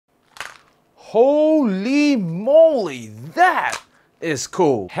Holy moly, that is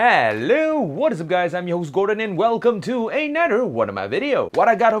cool. Hello, what is up guys? I'm your host Gordon and welcome to another one of my video. What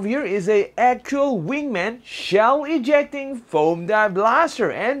I got over here is a actual Wingman shell ejecting foam dart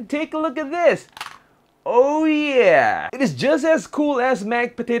blaster, and take a look at this. Oh yeah! It is just as cool as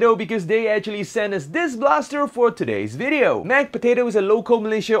Mac Potato because they actually sent us this blaster for today's video. Mac Potato is a local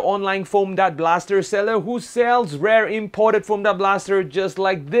Malaysia online foam dart blaster seller who sells rare imported foam dart blaster just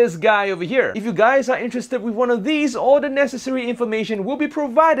like this guy over here. If you guys are interested with one of these, all the necessary information will be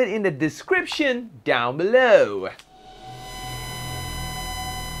provided in the description down below.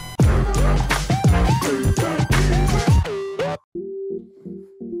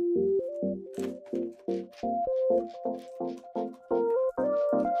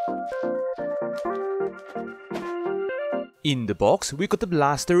 In the box, we got the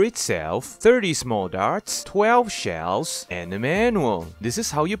blaster itself, 30 small darts, 12 shells, and a manual. This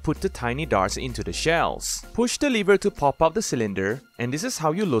is how you put the tiny darts into the shells. Push the lever to pop out the cylinder, and this is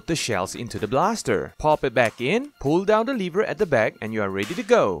how you load the shells into the blaster. Pop it back in, pull down the lever at the back, and you are ready to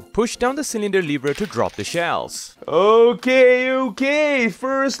go. Push down the cylinder lever to drop the shells. Okay,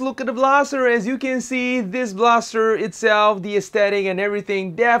 first look at the blaster. As you can see, this blaster itself, the aesthetic and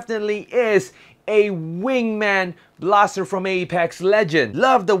everything definitely is a Wingman blaster from Apex Legends.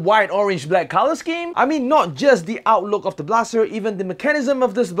 Love the white, orange, black color scheme. I mean, not just the outlook of the blaster, even the mechanism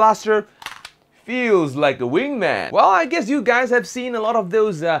of this blaster feels like a Wingman. Well, I guess you guys have seen a lot of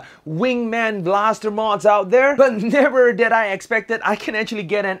those Wingman blaster mods out there, but never did I expect that I can actually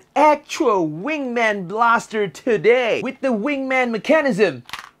get an actual Wingman blaster today with the Wingman mechanism.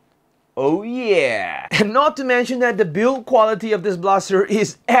 Oh yeah! And not to mention that the build quality of this blaster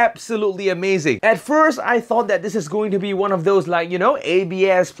is absolutely amazing. At first, I thought that this is going to be one of those, like, you know,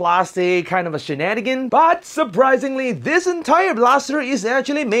 ABS plastic kind of a shenanigan. But surprisingly, this entire blaster is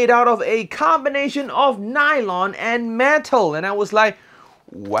actually made out of a combination of nylon and metal. And I was like,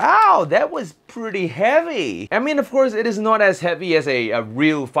 wow, that was pretty heavy. I mean, of course, it is not as heavy as a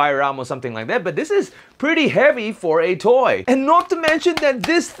real firearm or something like that, but this is pretty heavy for a toy. And not to mention that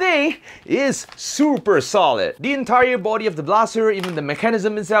this thing is super solid. The entire body of the blaster, even the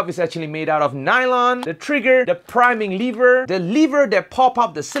mechanism itself, is actually made out of nylon. The trigger, the priming lever, the lever that pop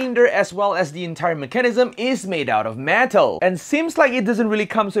up the cylinder, as well as the entire mechanism is made out of metal. And seems like it doesn't really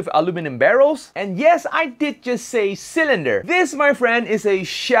come with aluminum barrels. And yes, I did just say cylinder. This, my friend, is a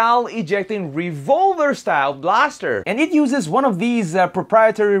shell ejecting revolver style blaster, and it uses one of these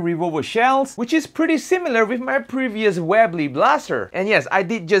proprietary revolver shells, which is pretty similar with my previous Webley blaster. And yes, I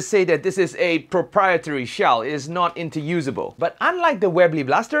did just say that this is a proprietary shell, it is not interusable. But unlike the Webley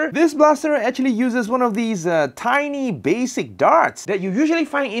blaster, this blaster actually uses one of these tiny basic darts that you usually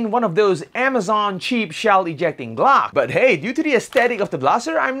find in one of those Amazon cheap shell ejecting Glock. But hey, due to the aesthetic of the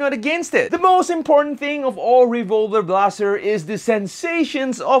blaster, I'm not against it. The most important thing of all revolver blaster is the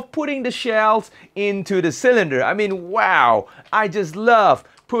sensations of putting the shells into the cylinder. I mean, wow, I just love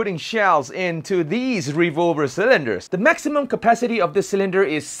putting shells into these revolver cylinders. The maximum capacity of the cylinder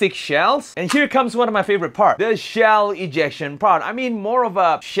is 6 shells. And here comes one of my favorite parts, the shell ejection part. I mean, more of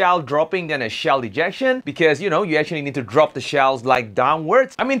a shell dropping than a shell ejection, because, you know, you actually need to drop the shells like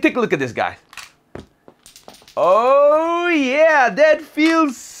downwards. I mean, take a look at this guy. Oh yeah, that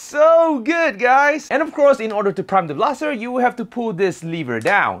feels so good, guys. And of course, in order to prime the blaster, you have to pull this lever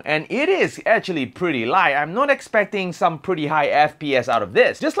down, and it is actually pretty light. I'm not expecting some pretty high FPS out of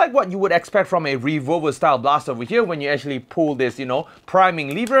this. Just like what you would expect from a revolver style blaster over here, when you actually pull this, you know,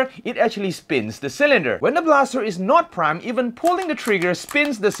 priming lever, it actually spins the cylinder. When the blaster is not primed, even pulling the trigger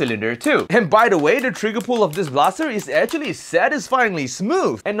spins the cylinder too. And by the way, the trigger pull of this blaster is actually satisfyingly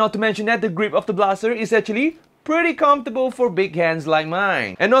smooth. And not to mention that the grip of the blaster is actually pretty comfortable for big hands like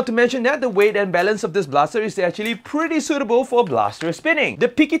mine. And not to mention that the weight and balance of this blaster is actually pretty suitable for blaster spinning. The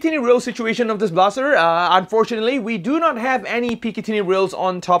Picatinny rail situation of this blaster, unfortunately, we do not have any Picatinny rails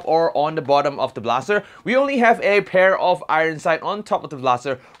on top or on the bottom of the blaster. We only have a pair of iron sight on top of the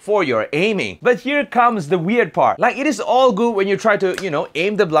blaster for your aiming. But here comes the weird part. Like, it is all good when you try to, you know,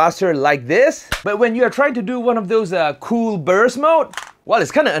 aim the blaster like this, but when you are trying to do one of those cool burst mode, well,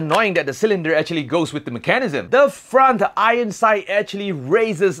 it's kind of annoying that the cylinder actually goes with the mechanism. The front iron sight actually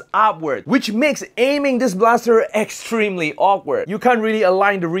raises upward, which makes aiming this blaster extremely awkward. You can't really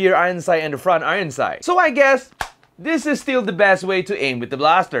align the rear iron sight and the front iron sight. So I guess this is still the best way to aim with the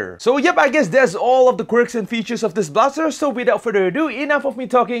blaster. So yep, I guess that's all of the quirks and features of this blaster. So without further ado, enough of me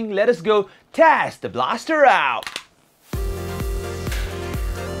talking, let us go test the blaster out.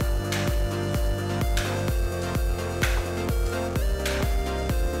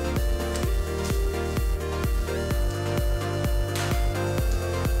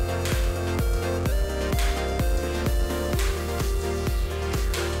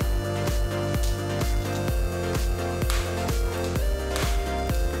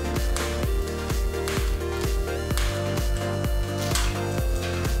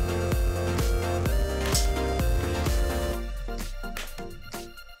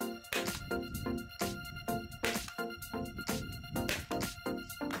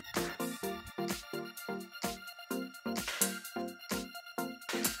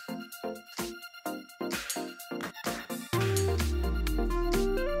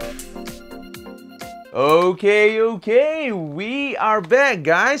 Okay, we are back,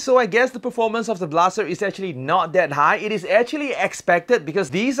 guys. So I guess the performance of the blaster is actually not that high. It is actually expected because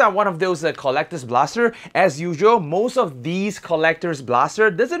these are one of those collector's blaster. As usual, most of these collector's blaster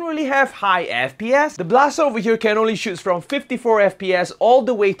doesn't really have high FPS. The blaster over here can only shoot from 54 FPS all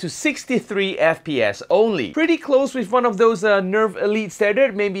the way to 63 FPS only. Pretty close with one of those Nerf Elite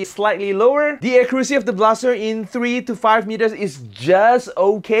standard, maybe slightly lower. The accuracy of the blaster in 3 to 5 meters is just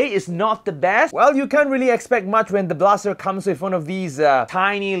okay. It's not the best. Well, you can't really expect much when the blaster comes with one of these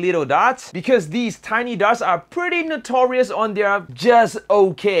tiny little darts, because these tiny darts are pretty notorious on their just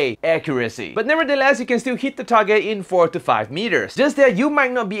okay accuracy. But nevertheless, you can still hit the target in 4 to 5 meters. Just that you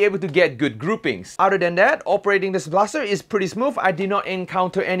might not be able to get good groupings. Other than that, operating this blaster is pretty smooth. I did not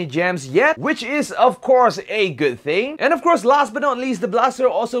encounter any jams yet, which is of course a good thing. And of course, last but not least, the blaster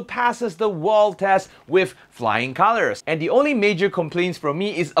also passes the wall test with flying colors. And the only major complaints from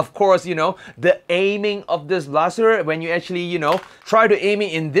me is, of course, you know, the aiming of this blaster. When you actually, you know, try to aim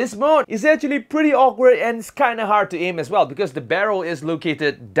it in this mode, it's actually pretty awkward and it's kind of hard to aim as well because the barrel is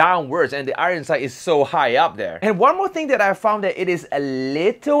located downwards and the iron sight is so high up there. And one more thing that I found that it is a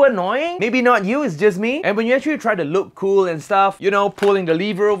little annoying, maybe not you, it's just me, and when you actually try to look cool and stuff, you know, pulling the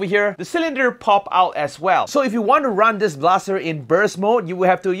lever over here, the cylinder pop out as well. So if you want to run this blaster in burst mode, you will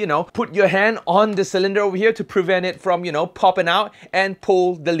have to, you know, put your hand on the cylinder over here to prevent it from, you know, popping out and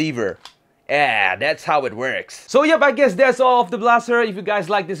pull the lever. Yeah, that's how it works. So yep, I guess that's all of the blaster. If you guys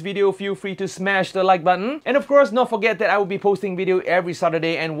like this video, feel free to smash the like button. And of course, don't forget that I will be posting video every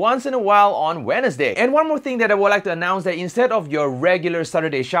Saturday and once in a while on Wednesday. And one more thing that I would like to announce, that instead of your regular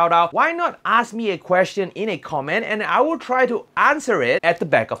Saturday shout out, why not ask me a question in a comment and I will try to answer it at the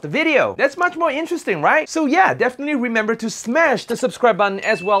back of the video. That's much more interesting, right? So yeah, definitely remember to smash the subscribe button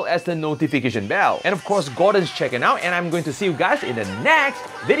as well as the notification bell. And of course, Gordon's checking out and I'm going to see you guys in the next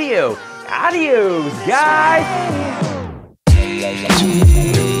video. Adios, guys!